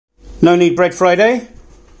No Knead Bread Friday?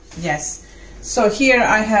 Yes. So here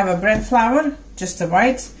I have a bread flour, just a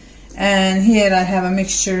white, and here I have a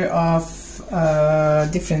mixture of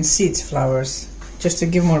different seeds flours, just to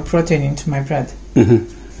give more protein into my bread.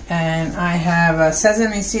 And I have a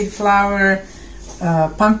sesame seed flour,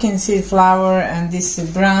 pumpkin seed flour, and this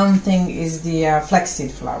brown thing is the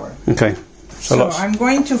flaxseed flour. Okay. So I'm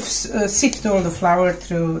going to sift all the flour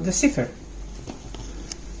through the sifter.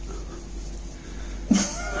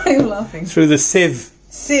 Why are you laughing? Through the sieve.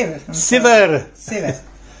 Sieve. Siver. Sieve.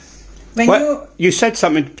 You said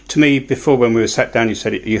something to me before when we were sat down. You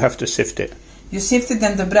said you have to sift it. You sift it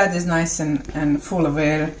and the bread is nice and full of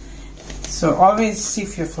air. So always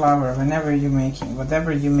sift your flour whenever you're making,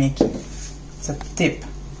 whatever you're making. It's a tip.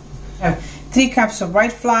 I have 3 cups of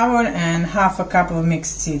white flour and half a cup of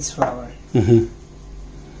mixed seeds flour. A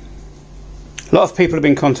lot of people have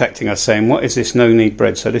been contacting us saying, what is this no Knead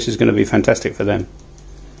bread? So this is going to be fantastic for them.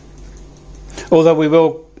 Although we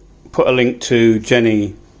will put a link to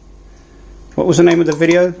Jenny. What was the name of the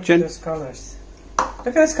video, Jen? Look at those colours. Look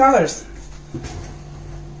at those colours.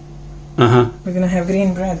 We're going to have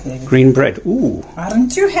green bread, maybe. Green bread. Ooh.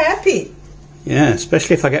 Aren't you happy? Yeah,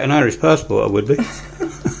 especially if I get an Irish passport, I would be.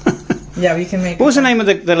 Yeah, we can make. What was the name of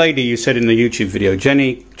the lady you said in the YouTube video?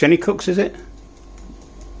 Jenny Cooks, is it?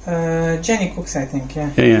 Jenny Cooks, I think,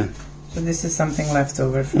 yeah. Yeah. So this is something left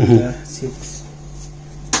over from the seeds.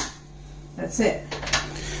 That's it.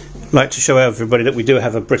 I'd like to show everybody that we do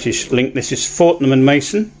have a British link. This is Fortnum and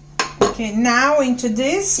Mason. Okay, now into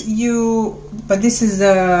this but this is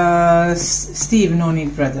Steve no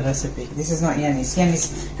Knead bread recipe. This is not Yenny's.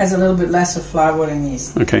 Yenny's has a little bit less of flour and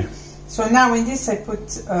yeast. Okay. So now in this I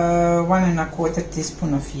put 1 1/4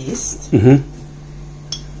 teaspoon of yeast. Where's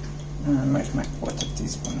my 1/4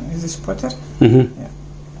 teaspoon? Is this 1/4? Yeah.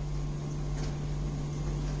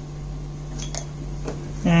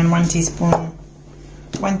 And 1 teaspoon,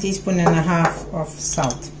 1 teaspoon and a half of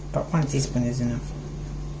salt. But 1 teaspoon is enough.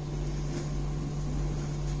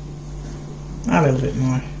 A little bit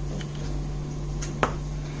more.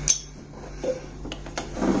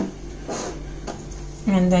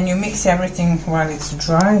 And then you mix everything while it's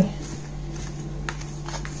dry,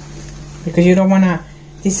 because you don't want to,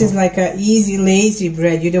 this is like a easy lazy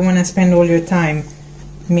bread. You don't want to spend all your time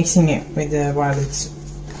mixing it with while it's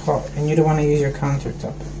hot, and you don't want to use your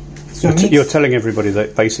countertop. So you're telling everybody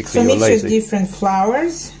that basically you're lazy. So mix with different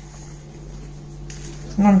flours.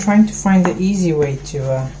 And I'm trying to find the easy way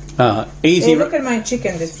to easy. Hey, look at my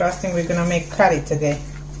chicken defrosting. We're gonna make curry today.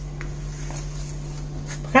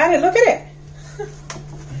 Curry, look at it.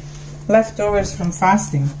 Leftovers from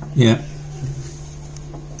fasting. Yeah.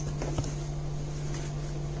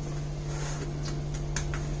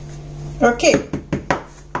 Okay.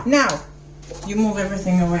 Now you move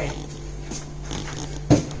everything away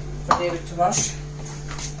for David to wash.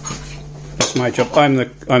 That's my job.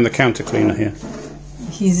 I'm the counter cleaner here.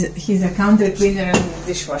 He's a counter cleaner and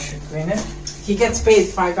dishwasher cleaner. He gets paid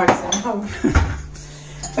 $5 an hour.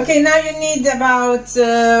 Okay, now you need about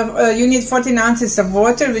 14 ounces of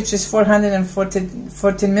water, which is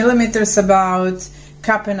 440 milliliters, about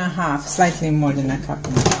cup and a half, slightly more than a cup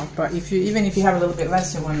and a half. But even if you have a little bit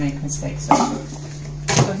less, you won't make mistakes.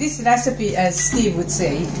 So this recipe, as Steve would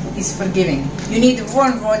say, is forgiving. You need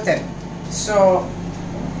warm water. So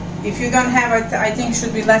if you don't have it, I think it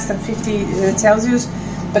should be less than 50 Celsius.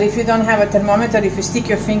 But if you don't have a thermometer, if you stick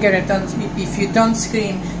your finger and if you don't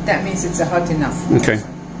scream, that means it's hot enough. Okay.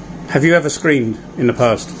 Have you ever screamed in the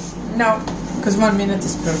past? No, because 1 minute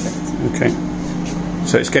is perfect. Okay.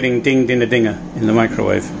 So it's getting dinged in a dinger in the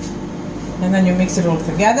microwave. And then you mix it all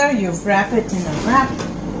together. You wrap it in a wrap.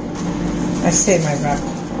 I save my wrap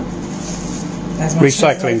as much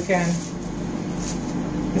Recycling. as I can.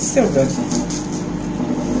 It's still good.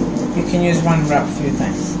 You can use one wrap a few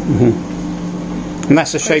times. And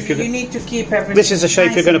that's the shape you need to keep everything. This is the shape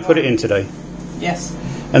nice you're going to and put it warm. in today. Yes.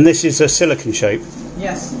 And this is a silicon shape.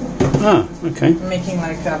 Yes. Ah, okay. I'm making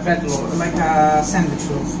like a bread loaf, like a sandwich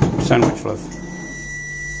loaf. Sandwich loaf.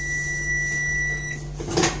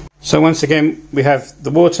 So once again, we have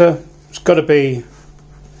the water. It's got to be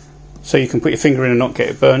so you can put your finger in and not get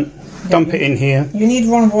it burnt. Yeah, dump it in here. You need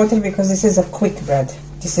warm water because this is a quick bread.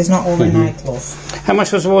 This is not overnight loaf. How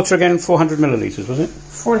much was the water again? 400 milliliters, was it?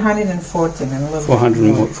 440 and a little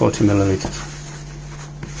 440 milliliters.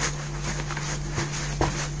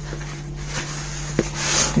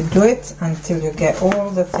 You do it until you get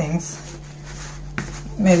all the things.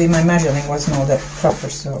 Maybe my measuring wasn't all that proper,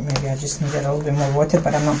 so maybe I just needed a little bit more water,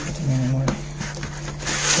 but I'm not putting any more.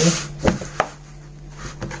 See?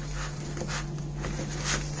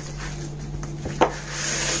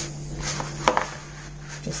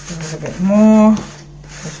 Just a little bit more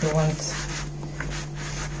if you want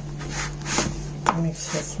to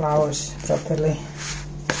mix your flours properly.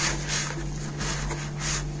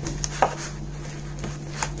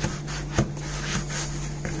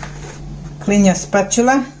 Clean your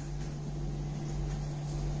spatula.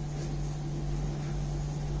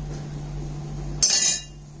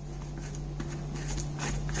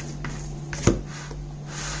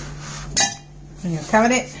 And you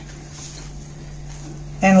cover it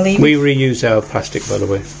and leave. We reuse our plastic, by the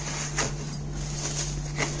way.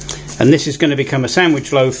 And this is going to become a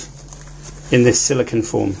sandwich loaf in this silicon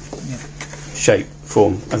form, shape,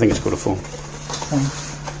 form. I think it's called a form.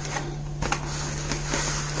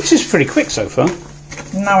 This is pretty quick so far.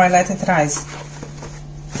 Now I let it rise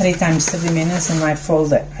 3 times 30 minutes and I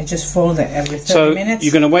fold it. I just fold it every 30 minutes. So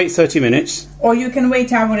you're going to wait 30 minutes? Or you can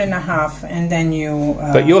wait hour and a half and then you...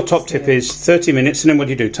 but your top tip is 30 minutes, and then what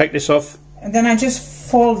do you do? Take this off? And then I just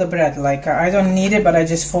fold the bread. Like, I don't need it, but I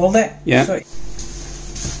just fold it. Yeah. So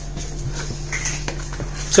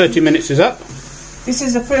 30 minutes is up. this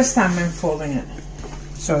is the first time I'm folding it.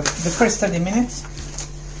 So the first 30 minutes.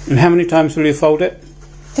 And how many times will you fold it?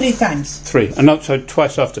 3 times. 3. And not so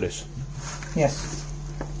twice after this. Yes.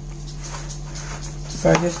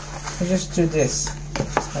 So I just do this.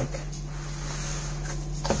 It's like,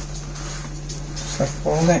 so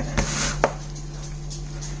fold it.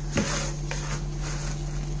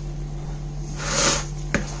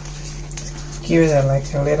 Give it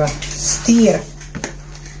like a little stir.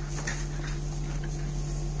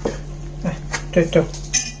 Two.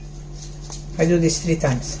 I do this 3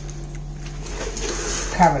 times.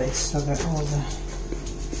 Cover it so that all the...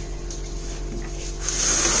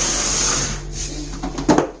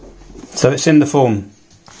 So it's in the form?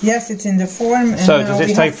 Yes, it's in the form. And so does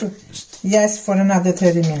it take... yes, for another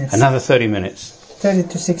 30 minutes. Another 30 minutes? 30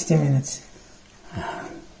 to 60 minutes.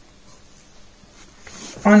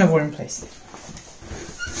 On a warm place.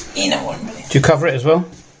 In a warm place. Do you cover it as well?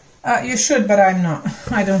 You should, but I'm not.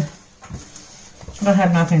 I don't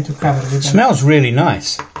have nothing to cover with. It smells really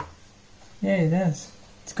nice. Yeah, it does.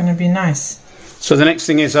 It's going to be nice. So the next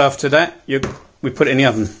thing is after that, we put it in the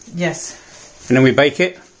oven. Yes. And then we bake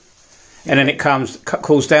it. And then it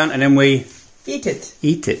cools down, and then we eat it.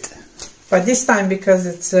 Eat it. But this time, because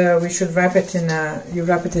it's we should wrap it in. You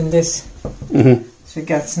wrap it in this, so it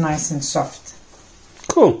gets nice and soft.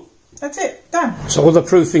 Cool. That's it. Done. So all the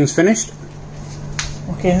proofing's finished.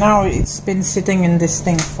 Okay, now it's been sitting in this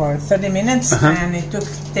thing for 30 minutes, and it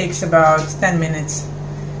takes about 10 minutes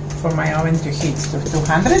for my oven to heat to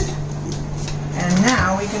 200. And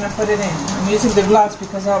now we're gonna put it in. I'm using the gloves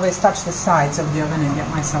because I always touch the sides of the oven and get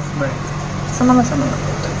myself burned.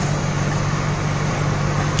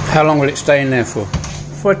 How long will it stay in there for?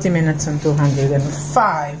 40 minutes on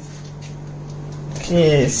 205.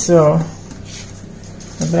 Okay, so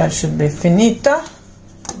the bread should be finito.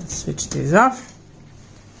 Let's switch this off.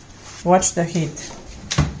 Watch the heat.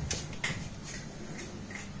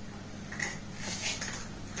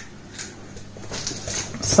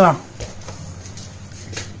 So,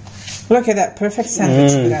 look at that perfect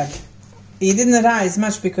sandwich bread. It didn't rise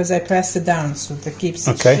much because I pressed it down, so it keeps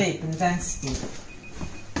its shape and density.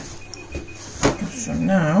 So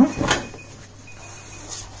now,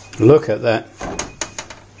 look at that.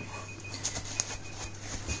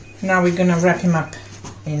 Now we're gonna wrap him up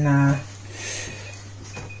in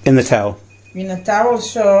the towel. In a towel,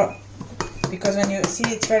 so because when you see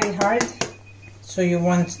it's very hard, so you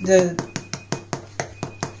want the,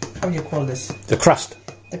 how do you call this? The crust.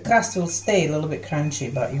 The crust will stay a little bit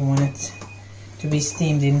crunchy, but you want it to be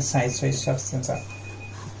steamed inside so it softens up.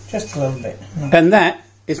 Just a little bit. No. And that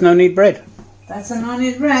is no-knead bread. That's a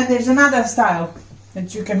no-knead bread. There's another style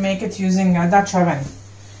that you can make it using a Dutch oven.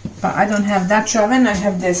 But I don't have Dutch oven, I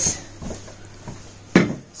have this.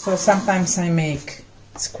 So sometimes I make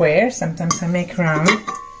square, sometimes I make round,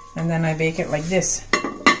 and then I bake it like this.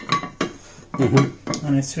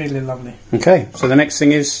 And it's really lovely. Okay, so the next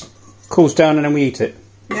thing is cools down and then we eat it.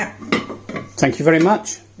 Yeah. Thank you very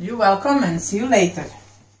much. You're welcome, and see you later.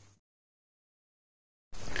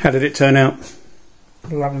 How did it turn out?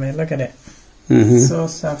 Lovely, look at it. So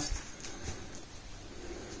soft.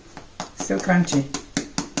 Still crunchy.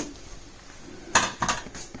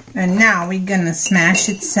 And now we're gonna smash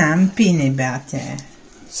it some peanut butter.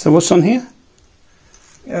 So what's on here?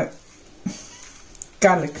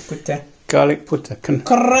 Garlic butter. Garlic butter.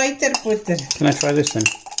 Kräuter butter. Can I try this then?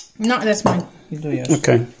 No, that's mine. You do yours.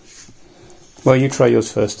 Okay. Well, you try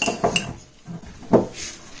yours first.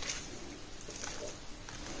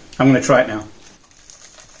 I'm going to try it now.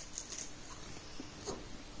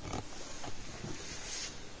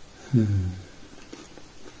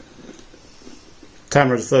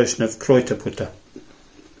 Tamara's version of Kräuterbutter.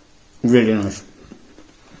 Really nice.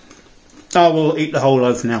 I will eat the whole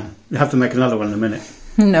loaf now. You have to make another one in a minute.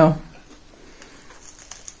 No.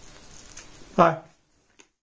 Bye.